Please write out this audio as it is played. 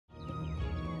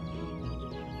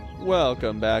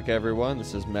Welcome back, everyone.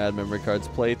 This is Mad Memory Card's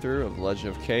playthrough of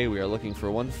Legend of K. We are looking for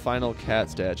one final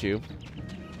cat statue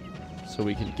so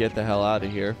we can get the hell out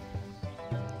of here.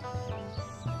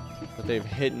 But they've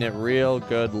hidden it real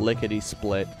good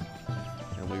lickety-split,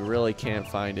 and we really can't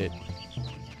find it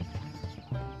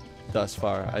thus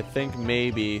far. I think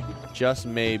maybe, just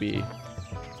maybe,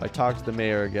 if I talk to the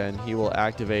mayor again, he will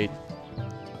activate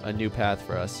a new path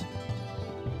for us.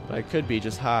 But I could be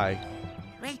just high.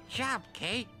 Great job,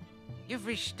 Kay. You've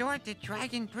restored the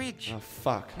Dragon Bridge. Oh,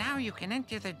 fuck. Now you can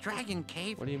enter the Dragon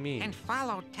Cave. What do you mean? And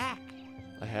follow Tack.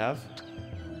 I have?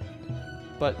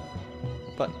 But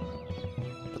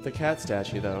the cat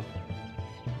statue, though.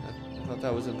 I thought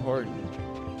that was important.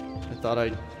 I thought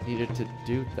I needed to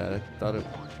do that. I thought it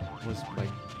was my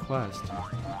quest.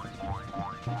 I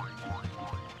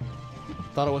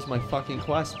thought it was my fucking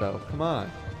quest, though. Come on.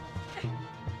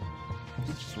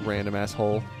 It's just a random ass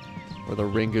hole where the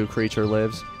Ringu creature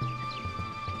lives.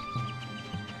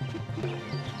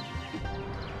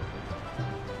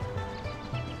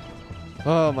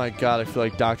 Oh my god, I feel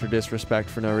like Dr. Disrespect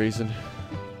for no reason.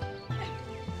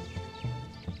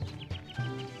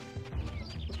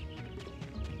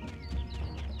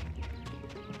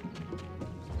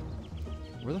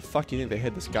 Where the fuck do you think they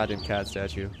hid this goddamn cat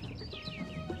statue?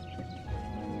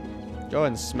 Go ahead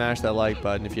and smash that like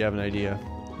button if you have an idea.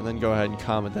 And then go ahead and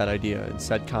comment that idea in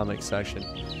said comment section.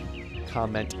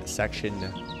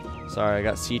 Sorry, I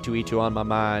got C2E2 on my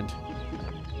mind.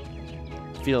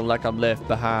 Feeling like I'm left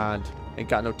behind. Ain't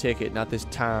got no ticket, not this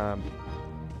time.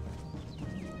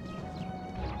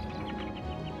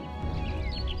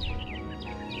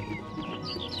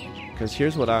 Because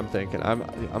here's what I'm thinking.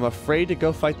 I'm afraid to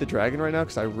go fight the dragon right now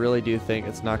because I really do think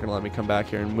it's not going to let me come back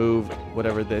here and move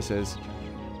whatever this is.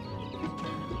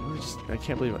 I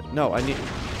can't believe it. No, I need...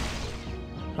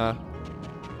 Huh?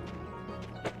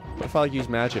 What if I like use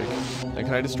magic? And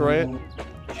can I destroy it? Do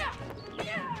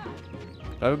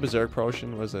I have a berserk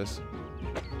potion? What is this?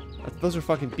 Those are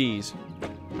fucking bees.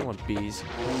 I don't want bees.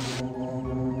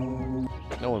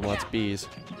 No one wants bees.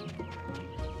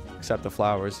 Except the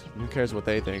flowers. Who cares what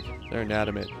they think? They're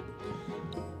inanimate.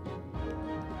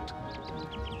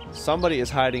 Somebody is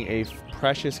hiding a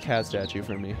precious cat statue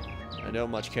from me. I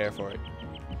don't much care for it.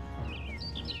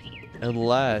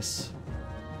 Unless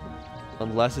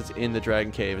it's in the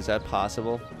Dragon Cave. Is that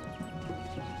possible?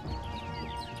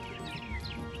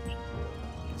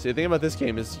 See, the thing about this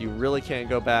game is you really can't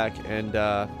go back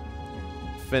and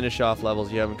finish off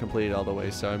levels you haven't completed all the way.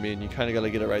 So, I mean, you kind of got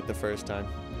to get it right the first time.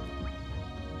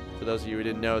 For those of you who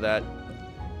didn't know that.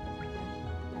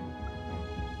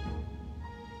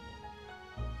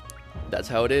 That's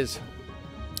how it is.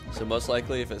 So most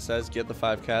likely, if it says get the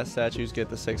 5 cat statues, get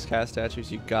the 6 cat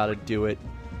statues, you got to do it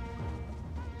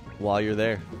while you're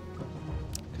there.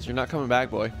 Because you're not coming back,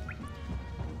 boy.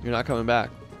 You're not coming back.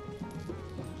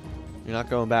 You're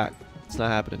not going back. It's not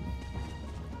happening.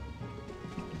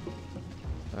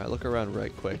 Alright, look around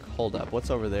right quick. Hold up.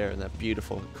 What's over there in that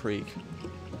beautiful creek?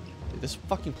 Dude, this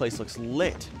fucking place looks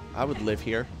lit. I would live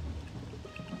here.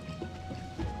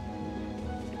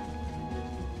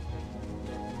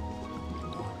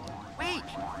 Wait,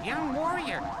 young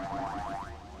warrior.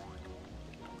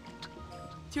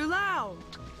 Too loud.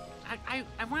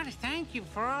 I want to thank you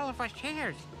for all of our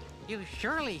shares. You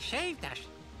surely saved us.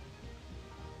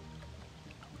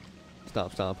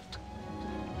 Stop.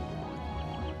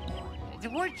 The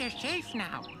woods are safe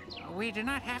now. We do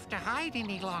not have to hide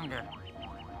any longer.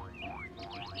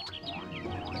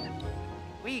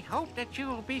 We hope that you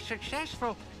will be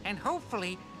successful, and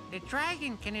hopefully the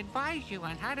dragon can advise you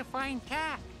on how to find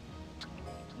Tack.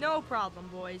 No problem,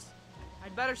 boys.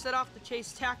 I'd better set off to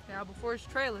chase Tack now before his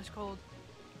trail is cold.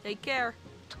 Take care.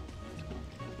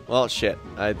 Well, shit.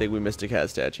 I think we missed a cat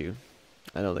statue.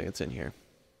 I don't think it's in here.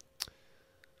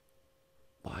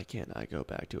 Why can't I go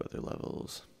back to other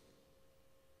levels?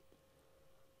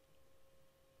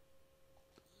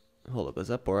 Hold up, is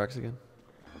that Boarax again?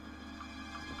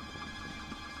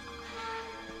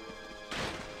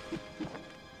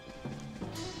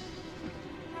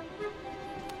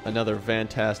 Another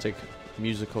fantastic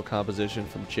musical composition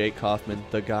from Jake Kaufman,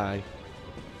 the guy.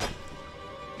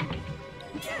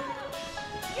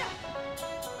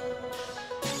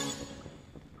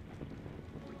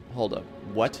 Hold up,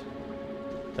 what?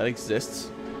 That exists?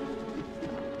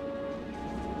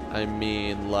 I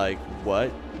mean, like,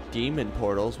 what? Demon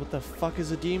portals? What the fuck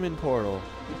is a demon portal?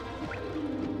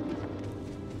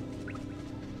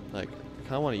 Like, I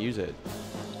kinda wanna use it.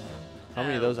 How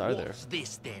many of those are there? What's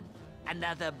this then?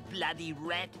 Another bloody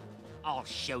rat? I'll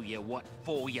show you what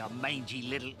for, you mangy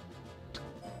little...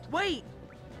 Wait!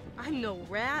 I'm no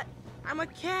rat. I'm a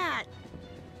cat.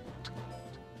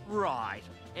 Right,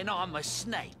 and I'm a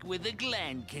snake with a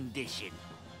gland condition.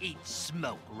 Eat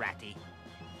smoke, ratty.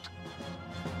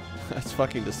 That's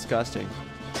fucking disgusting.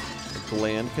 A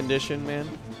gland condition, man.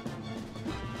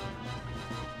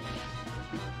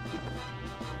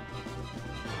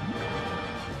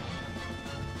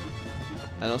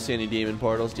 I don't see any demon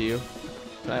portals, do you?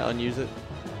 Can I unuse it?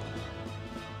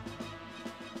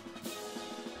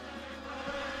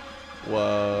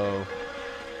 Whoa.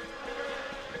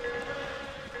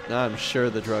 Now I'm sure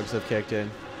the drugs have kicked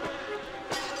in.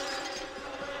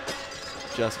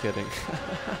 Just kidding.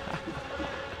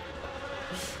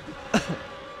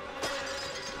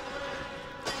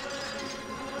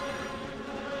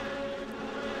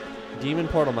 Demon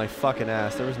portal my fucking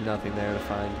ass. There was nothing there to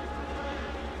find.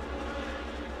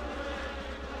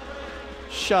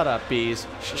 Shut up, bees.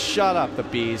 Shut up, the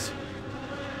bees.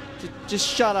 Just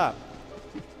shut up.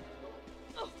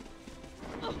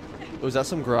 Was that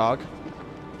some grog?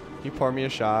 Can you pour me a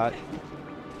shot?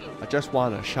 I just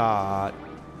want a shot.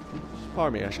 Just pour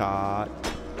me a shot.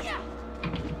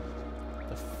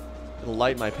 It'll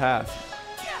light my path.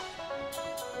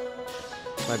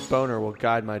 My boner will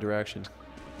guide my direction.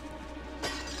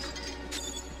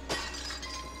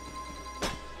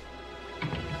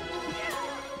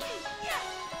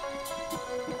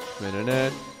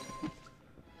 Minute.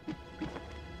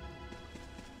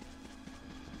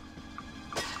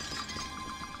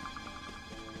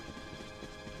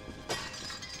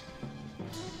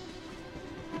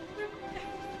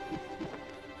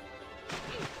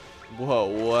 Whoa,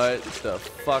 what the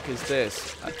fuck is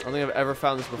this? I don't think I've ever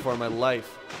found this before in my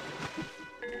life.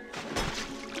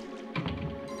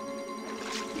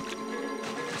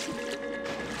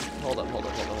 Hold up.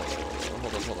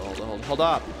 Hold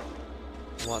up.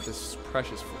 I want this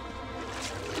precious.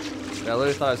 Yeah, I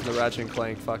literally thought I was in the Ratchet and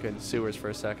Clank fucking sewers for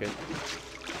a second.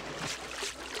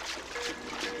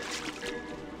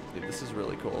 Dude, this is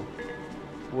really cool.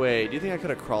 Wait, do you think I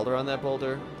could have crawled around that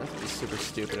boulder? That would be super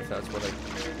stupid if that's what I...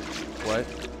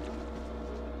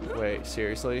 What? Wait,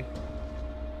 seriously?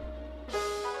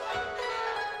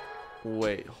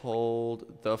 Wait, hold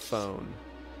the phone.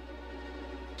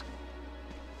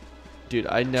 Dude,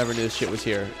 I never knew this shit was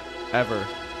here. Ever.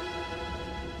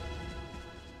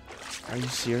 Are you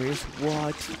serious?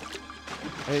 What?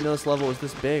 I didn't know this level was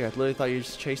this big. I literally thought you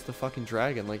just chased the fucking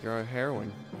dragon like you're a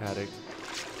heroin addict.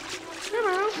 Come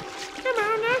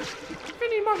on now. If you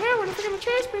need more heroin, if you're gonna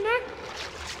chase me now.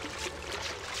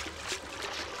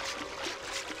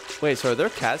 Wait, so are there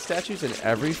cat statues in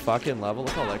every fucking level?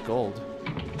 Look at all that gold.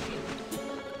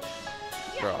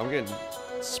 Bro, I'm getting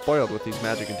spoiled with these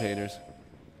magic containers.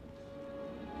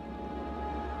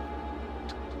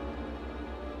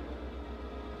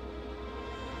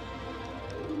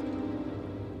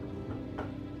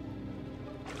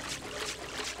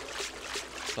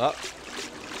 Oh.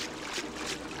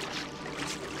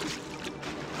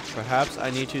 Perhaps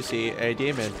I need to see a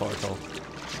demon portal.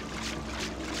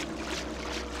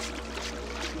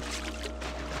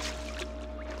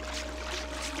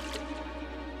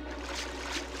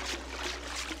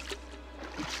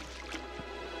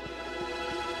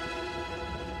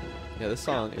 Yeah, this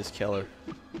song is killer.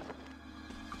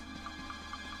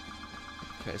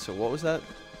 Okay, so what was that?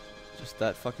 Just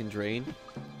that fucking drain?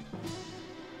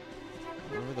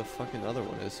 Where the fucking other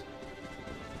one is?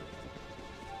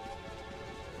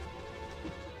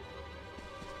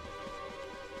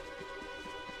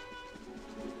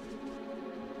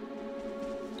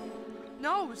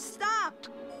 No, stop!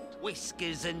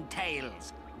 Whiskers and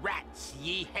tails, rats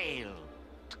ye hail.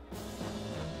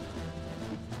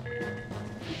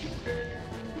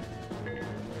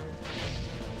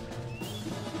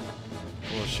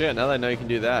 Well, shit, now that I know you can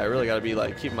do that, I really gotta be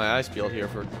like keeping my eyes peeled here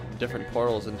for different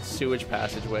portals and sewage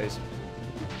passageways.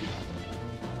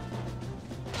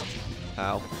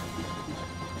 Ow.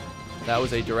 That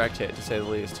was a direct hit, to say the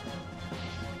least.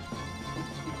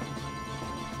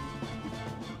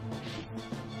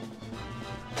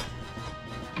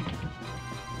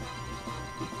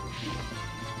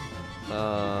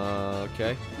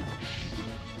 Okay.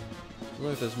 Doesn't look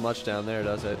like there's much down there,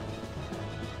 does it?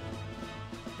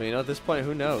 But you know, at this point,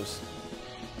 who knows?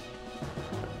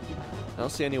 I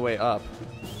don't see any way up.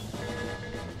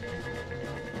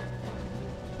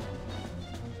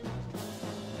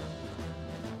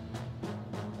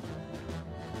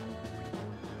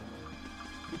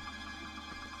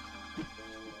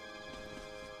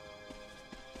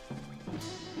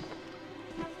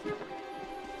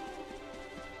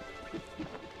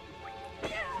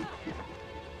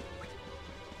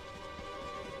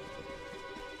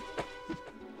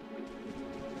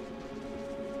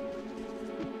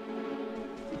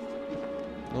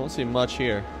 I don't see much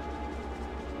here.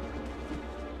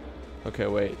 Okay,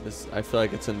 wait. This, I feel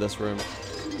like it's in this room.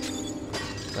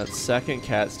 That second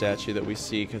cat statue that we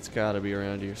seek, it's got to be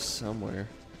around here somewhere.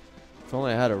 If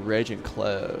only I had a raging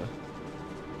claw.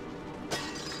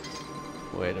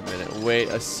 Wait a minute. Wait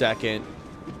a second.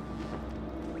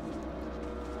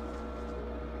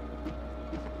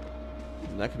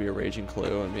 That could be a raging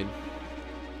clue. I mean,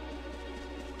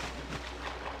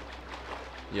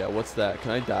 yeah. What's that?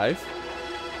 Can I dive?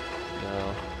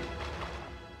 No.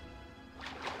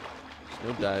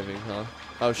 There's no diving, huh?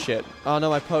 Oh shit! Oh no,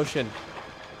 my potion.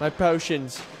 My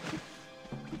potions.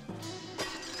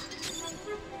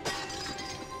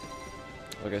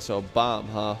 Okay, so a bomb,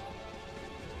 huh?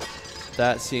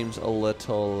 That seems a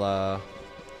little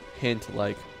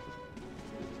hint-like.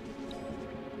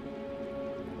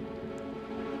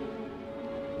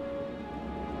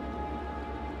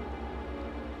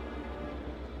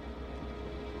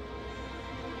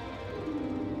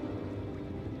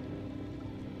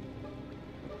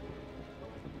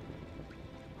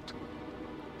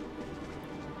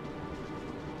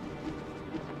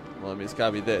 Well, I mean, it's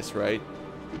gotta be this, right?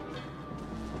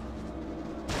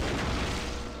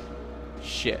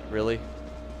 Shit, really?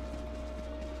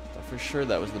 Thought for sure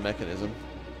that was the mechanism.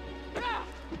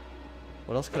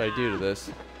 What else could I do to this?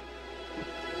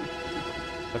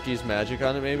 Have to use magic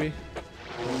on it, maybe?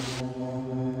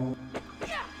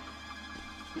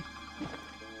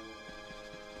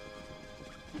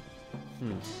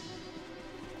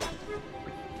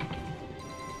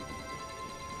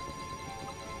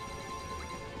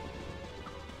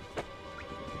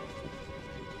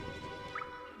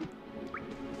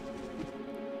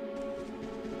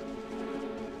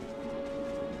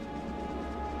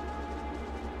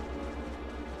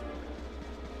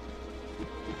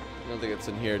 I don't think it's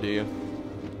in here, do you?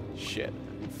 Shit.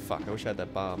 Fuck, I wish I had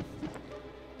that bomb.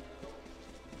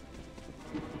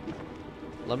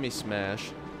 Let me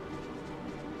smash.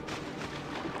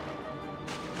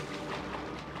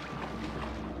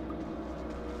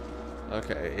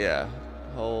 Okay, yeah.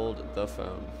 Hold the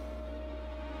phone.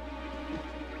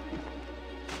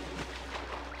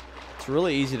 It's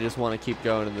really easy to just want to keep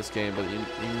going in this game, but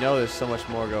you know there's so much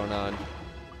more going on.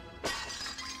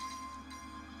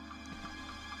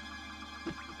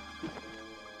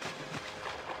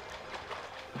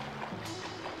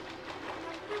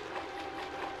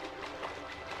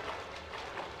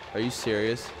 Are you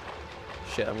serious?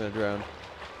 Shit, I'm gonna drown.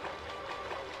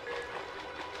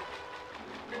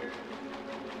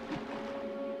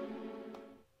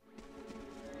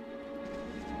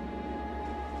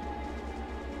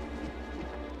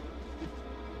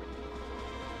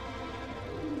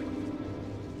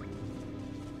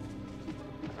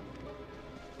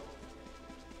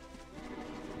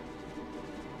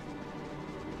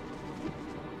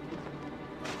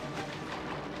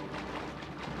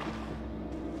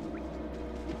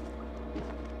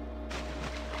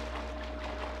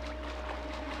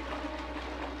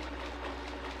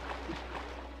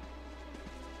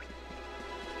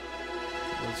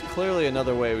 There's clearly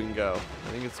another way we can go.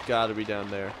 I think it's got to be down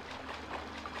there.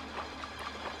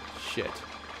 Shit.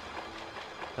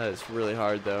 That is really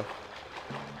hard, though.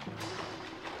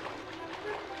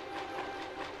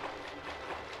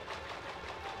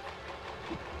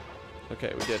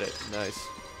 Okay, we did it. Nice.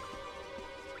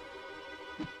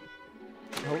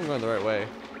 I hope we're going the right way.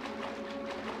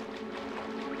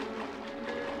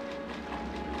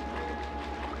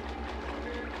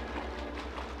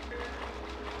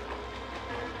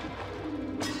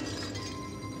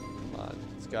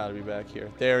 Gotta be back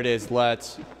here. There it is.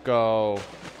 Let's go.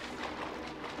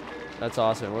 That's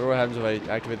awesome. I wonder what happens if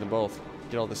I activate them both.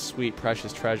 Get all this sweet,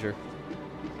 precious treasure.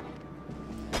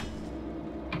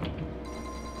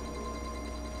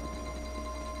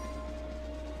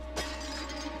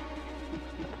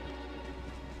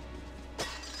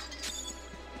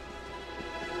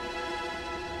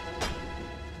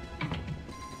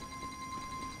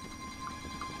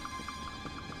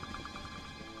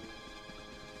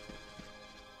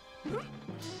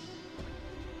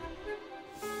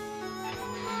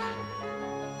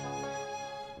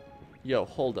 Yo,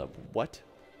 hold up. What?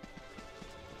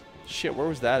 Shit, where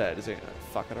was that at? Is it...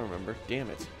 fuck, I don't remember. Damn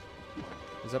it.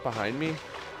 Is that behind me?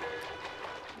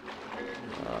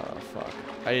 Oh, fuck.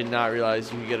 I did not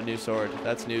realize you could get a new sword.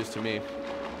 That's news to me.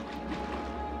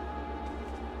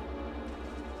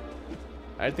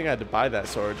 I didn't think I had to buy that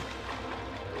sword.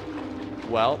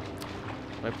 Well,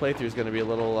 my playthrough is going to be a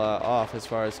little off as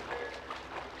far as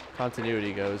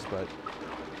continuity goes, but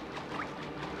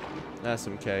that's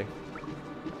okay.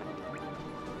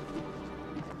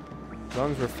 As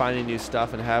long as we're finding new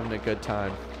stuff and having a good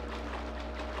time.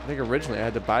 I think originally I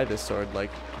had to buy this sword like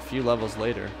a few levels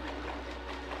later.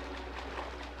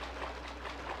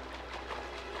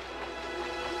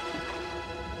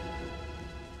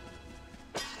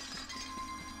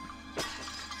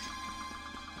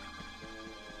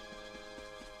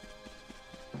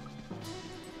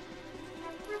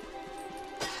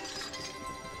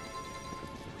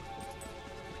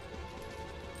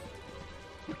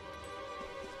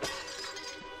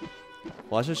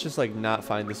 Watch us just like not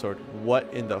find the sword.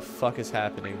 What in the fuck is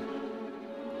happening?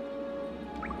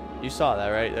 You saw that,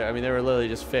 right? I mean, they were literally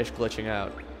just fish glitching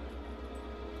out.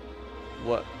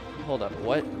 What? Hold up.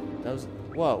 What? That was...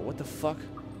 Whoa, what the fuck?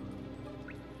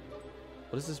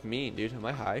 What does this mean, dude? Am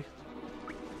I high?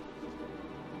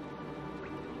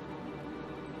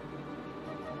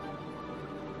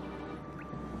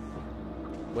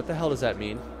 What the hell does that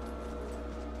mean?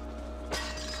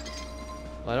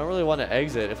 Well, I don't really want to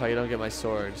exit if I don't get my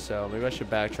sword, so maybe I should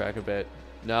backtrack a bit.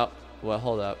 No. Well,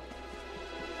 hold up.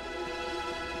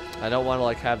 I don't want to,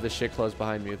 like, have this shit close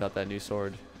behind me without that new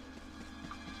sword.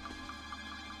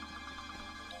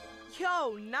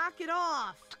 Yo, knock it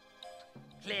off!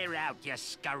 Clear out, you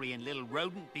scurrying little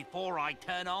rodent, before I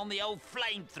turn on the old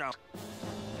flamethrower.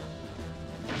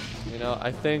 You know,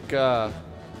 I think,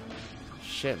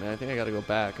 shit, man, I think I gotta go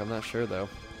back. I'm not sure, though.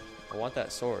 I want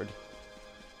that sword.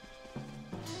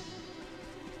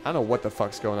 I don't know what the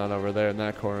fuck's going on over there in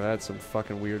that corner. That's some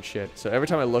fucking weird shit. So every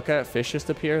time I look at it, fish just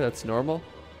appear? That's normal?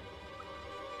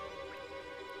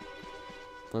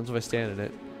 What if I stand in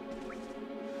it?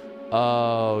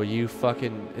 Oh, you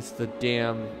fucking... It's the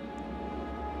damn...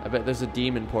 I bet there's a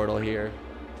demon portal here.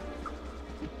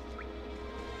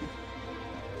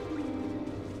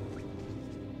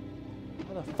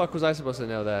 How the fuck was I supposed to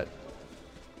know that?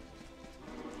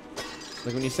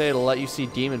 Like when you say it'll let you see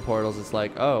demon portals, it's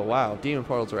like, oh wow, demon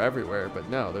portals are everywhere. But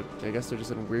no, I guess they're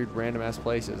just in weird random ass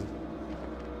places.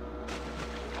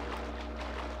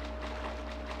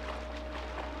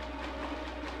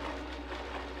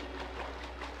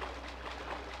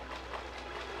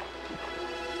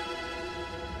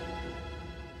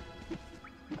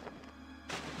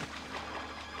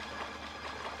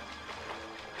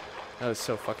 That was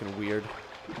so fucking weird.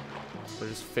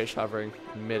 There's just fish hovering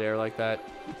in midair like that.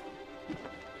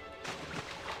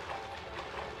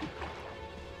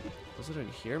 Was it in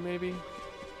here, maybe?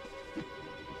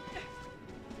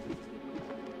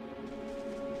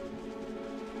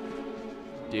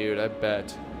 Dude, I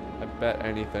bet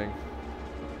anything.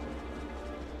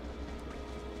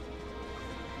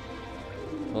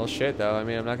 Well, shit, though. I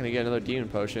mean, I'm not gonna get another demon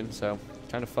potion, so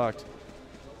kind of fucked.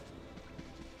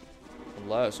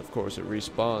 Unless, of course, it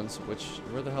respawns, which...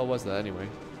 Where the hell was that, anyway?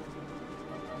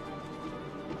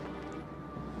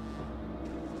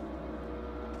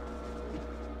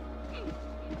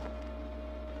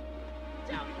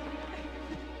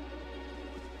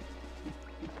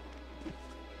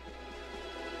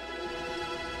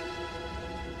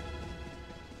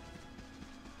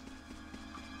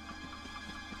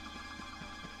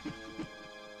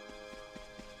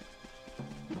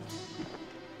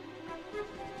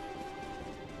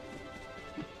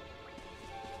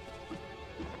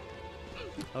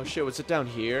 Oh shit, was it down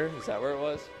here? Is that where it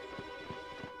was?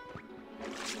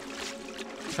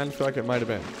 Kind of feel like it might have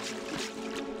been.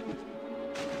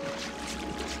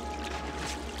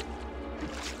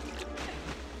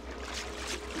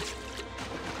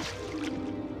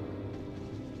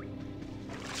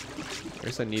 I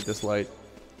guess I need this light.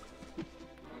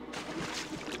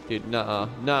 Dude, nuh-uh.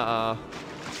 Nuh-uh.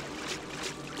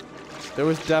 There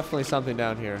was definitely something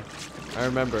down here. I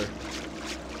remember.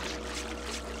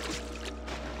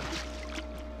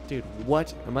 Dude,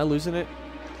 what? Am I losing it?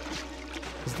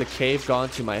 Is the cave gone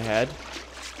to my head?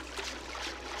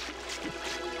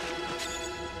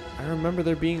 I remember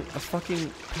there being a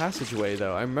fucking passageway,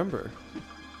 though. I remember.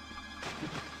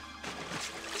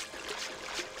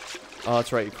 Oh,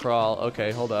 that's right. You crawl.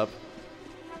 Okay, hold up.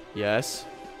 Yes.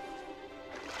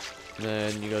 And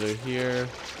then you go to here.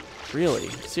 Really?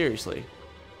 Seriously?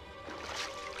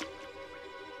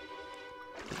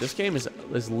 This game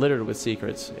is littered with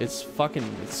secrets. Its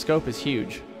scope is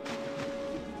huge.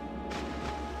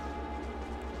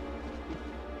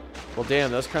 Well,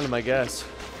 damn, that's kind of my guess.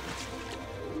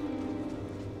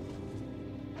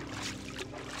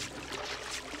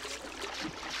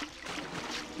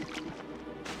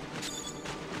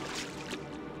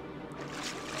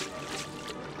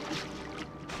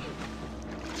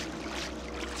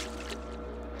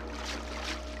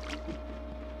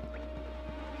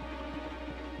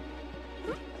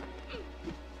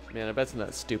 Man, I bet it's in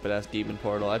that stupid-ass demon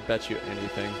portal. I bet you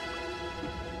anything.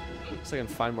 Looks like I can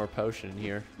find more potion in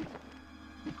here.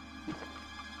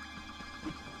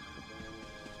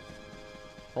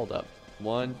 Hold up.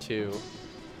 1, 2.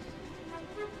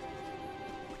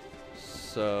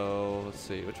 So, let's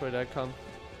see. Which way did I come?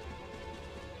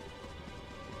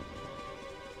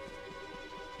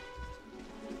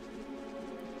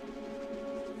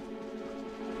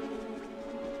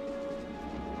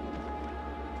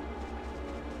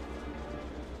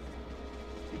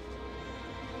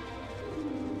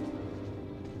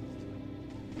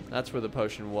 That's where the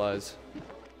potion was.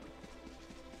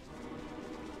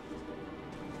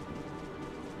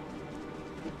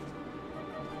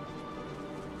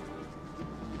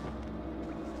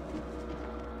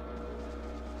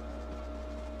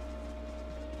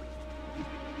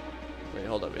 Wait,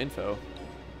 hold up. Info.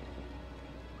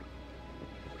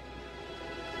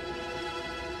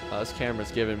 Oh, this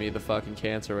camera's giving me the fucking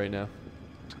cancer right now.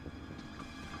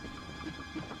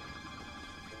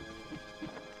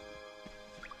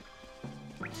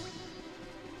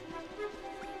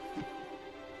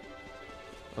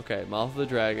 Okay, Mouth of the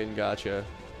Dragon, gotcha.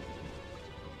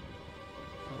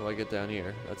 How do I get down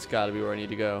here? That's gotta be where I need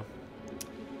to go.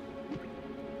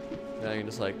 Now I can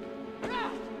just like...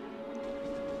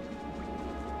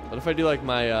 What if I do like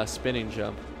my spinning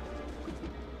jump?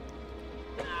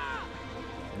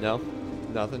 No?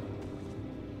 Nothing?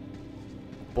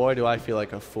 Boy, do I feel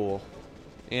like a fool.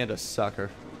 And a sucker.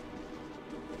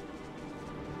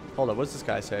 Hold up, what's this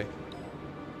guy say?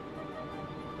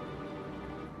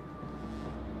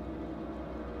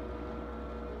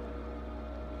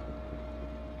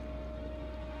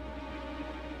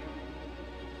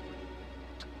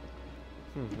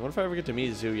 What if I ever get to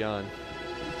meet Zhu Yan?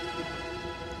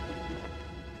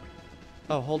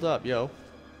 Oh, hold up, yo.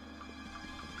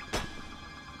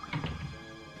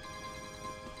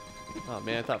 Oh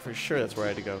man, I thought for sure that's where I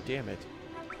had to go. Damn it.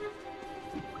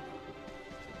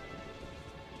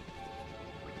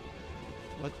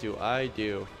 What do I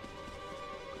do?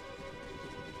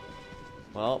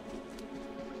 Well,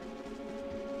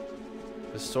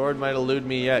 the sword might elude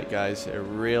me yet, guys. It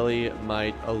really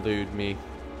might elude me.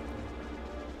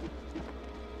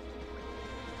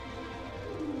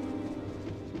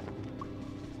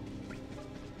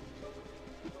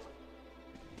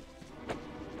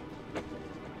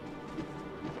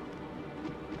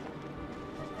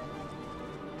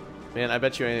 Man, I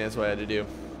bet you anything that's what I had to do.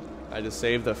 I just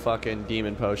saved the fucking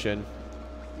demon potion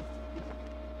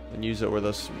and use it where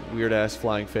those weird ass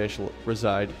flying fish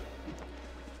reside.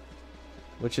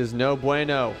 Which is no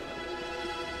bueno.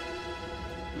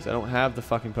 Because I don't have the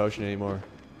fucking potion anymore.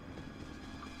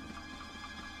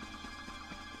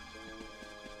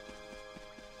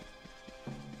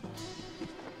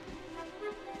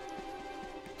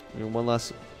 I mean, one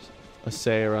last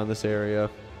assay around this area.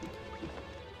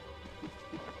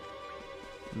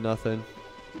 Nothing.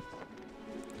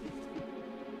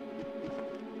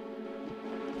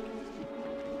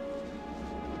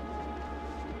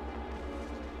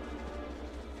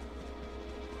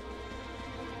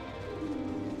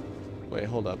 Wait,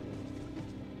 hold up.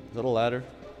 Is that a ladder?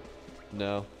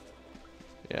 No.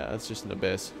 Yeah, that's just an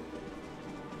abyss.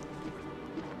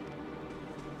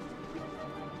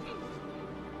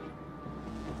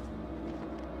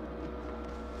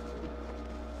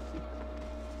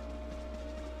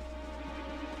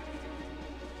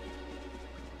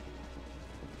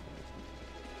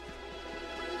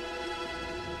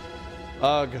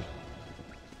 Ugh.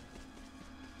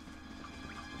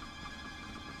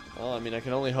 Well, I mean, I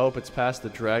can only hope it's past the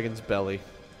dragon's belly.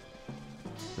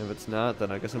 If it's not,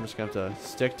 then I guess I'm just gonna have to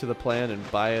stick to the plan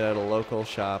and buy it at a local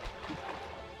shop.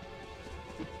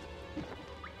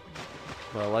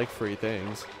 But I like free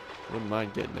things. Wouldn't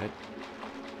mind getting it.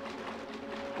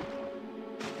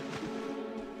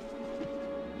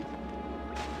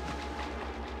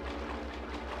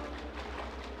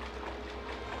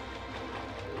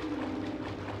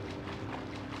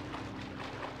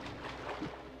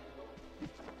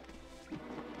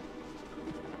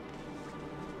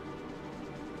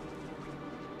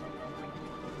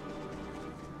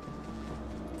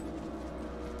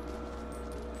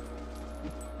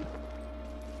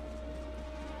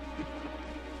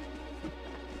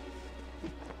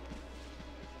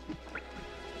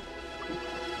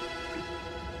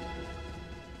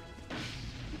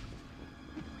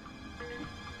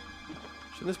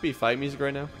 Shouldn't this be fight music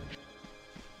right now?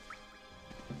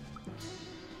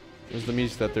 It was the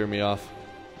music that threw me off.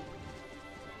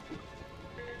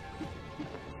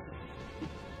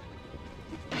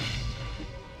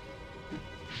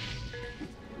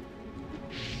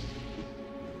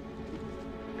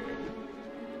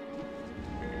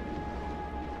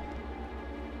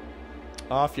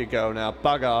 Off you go now,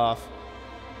 bug off.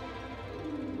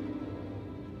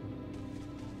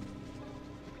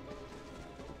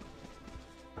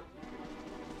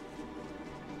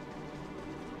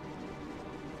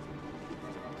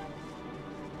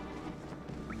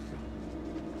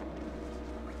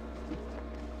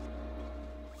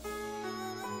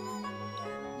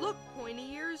 Look,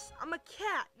 pointy ears, I'm a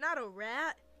cat, not a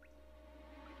rat.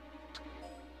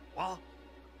 What?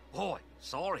 Boy,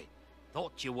 sorry.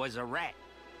 Thought you was a rat.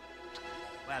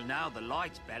 Well, now the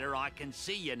light's better, I can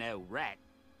see you now, Rat.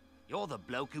 You're the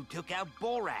bloke who took out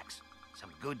Boarax.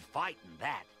 Some good fighting,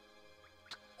 that.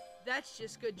 That's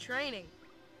just good training.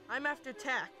 I'm after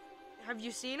Tack. Have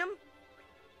you seen him?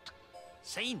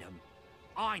 Seen him?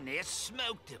 I near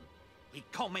smoked him. He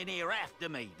come in here after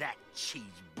me, that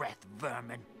cheese-breath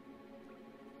vermin.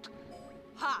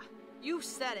 Ha! You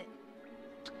said it.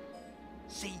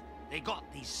 See, they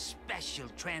got these special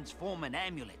transforming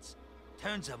amulets.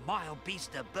 Turns a mild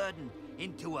beast of burden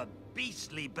into a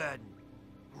beastly burden.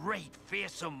 Great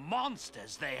fearsome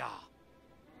monsters they are.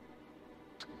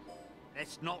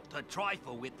 That's not to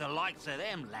trifle with the likes of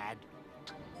them, lad.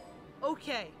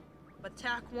 Okay, but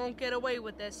Tack won't get away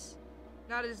with this.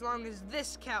 Not as long as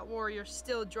this cat warrior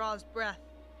still draws breath.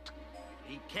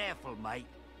 Be careful, mate.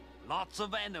 Lots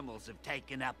of animals have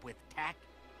taken up with Tack,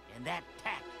 and that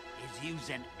Tack is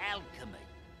using alchemy.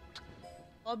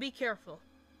 I'll be careful.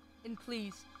 And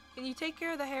please, can you take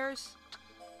care of the hares?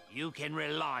 You can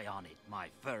rely on it, my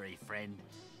furry friend.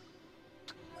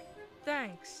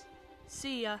 Thanks.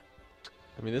 See ya.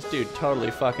 I mean, this dude totally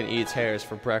fucking eats hares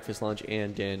for breakfast, lunch,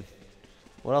 and dinner.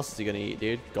 What else is he gonna eat,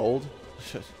 dude? Gold?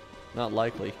 Not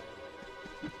likely.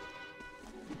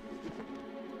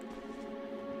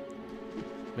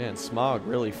 Man, Smog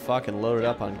really fucking loaded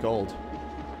up on gold.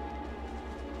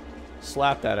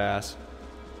 Slap that ass.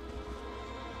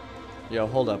 Yo,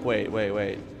 hold up. Wait.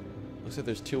 Looks like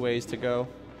there's 2 ways to go.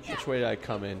 Which way did I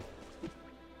come in?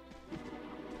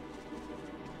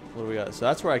 What do we got? So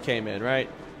that's where I came in, right?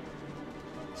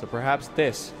 So perhaps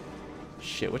this.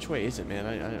 Shit, which way is it, man?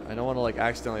 I don't want to, like,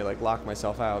 accidentally, like, lock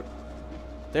myself out.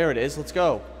 There it is. Let's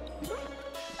go.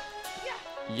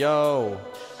 Yo.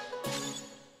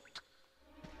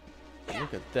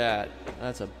 Look at that.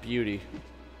 That's a beauty.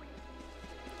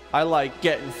 I like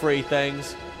getting free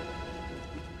things.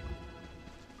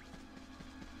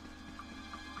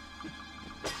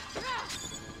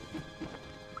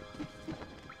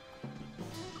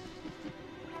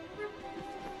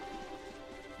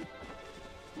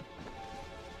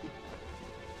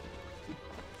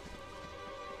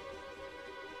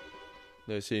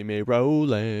 They see me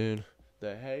rolling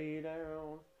the hay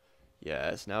down.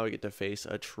 Yes, now we get to face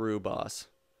a true boss.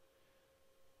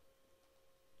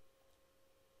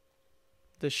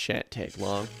 This shan't take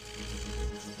long.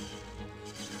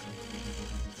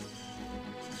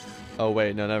 Oh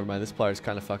wait, no, never mind. This player's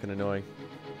kind of fucking annoying.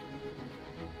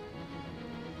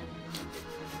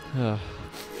 I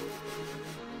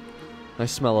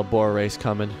smell a boar race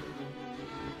coming.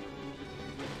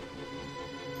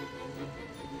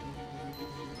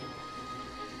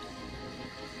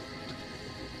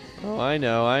 Oh, I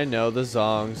know, the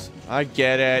zongs. I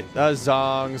get it, the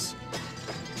zongs.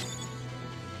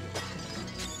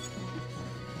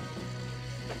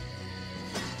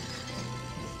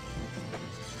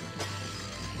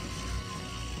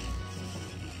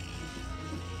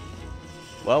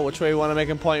 Well, which way you want to make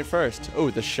him point first? Oh,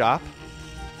 the shop.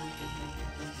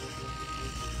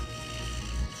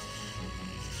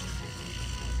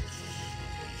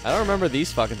 I don't remember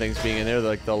these fucking things being in there,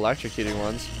 like the electrocuting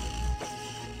ones.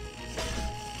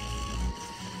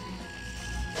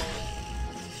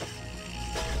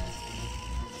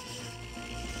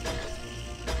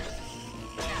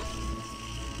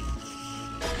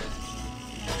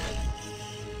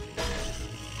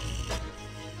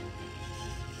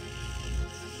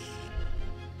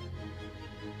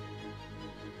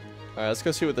 Alright, let's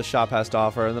go see what the shop has to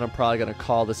offer, and then I'm probably going to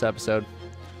call this episode.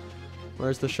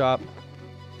 Where's the shop?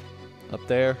 Up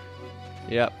there?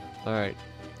 Yep. Alright.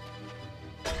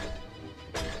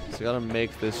 So I gotta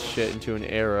make this shit into an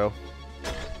arrow.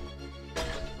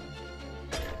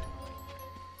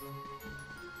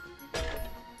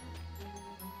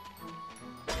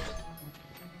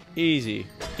 Easy.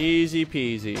 Easy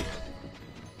peasy.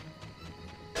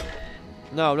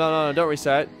 No, don't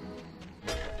reset.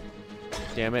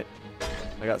 Damn it.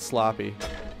 I got sloppy.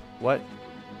 What?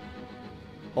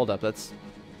 Hold up, that's...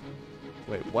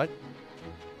 Wait, what?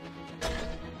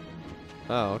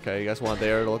 Oh, okay. You guys want the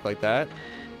arrow to look like that?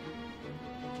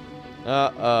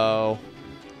 Uh-oh.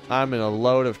 I'm in a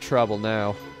load of trouble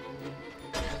now.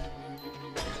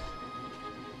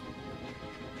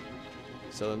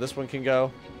 So then this one can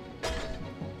go.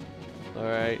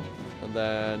 Alright. And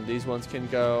then these ones can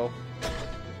go.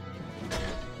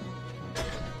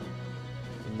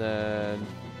 And then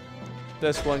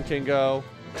this one can go.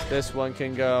 This one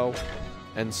can go.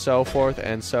 And so forth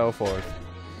and so forth.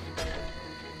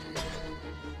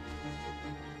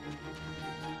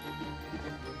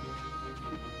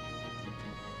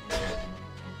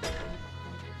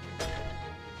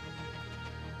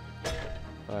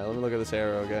 Alright, let me look at this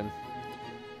arrow again.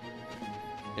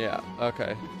 Yeah,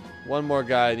 okay. One more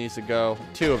guy needs to go.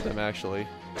 2 of them, actually.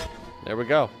 There we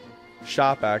go.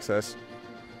 Shop access.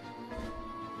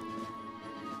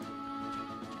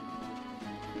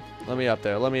 Let me up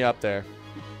there. Let me up there.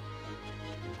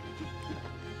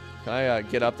 Can I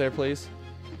get up there, please?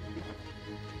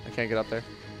 I can't get up there.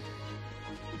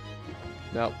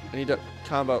 No, I need to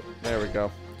combo. There we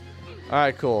go.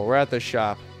 Alright, cool. We're at the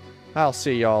shop. I'll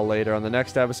see y'all later on the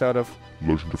next episode of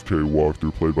Legend of K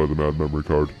Walkthrough, played by the Mad Memory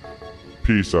Card.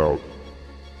 Peace out.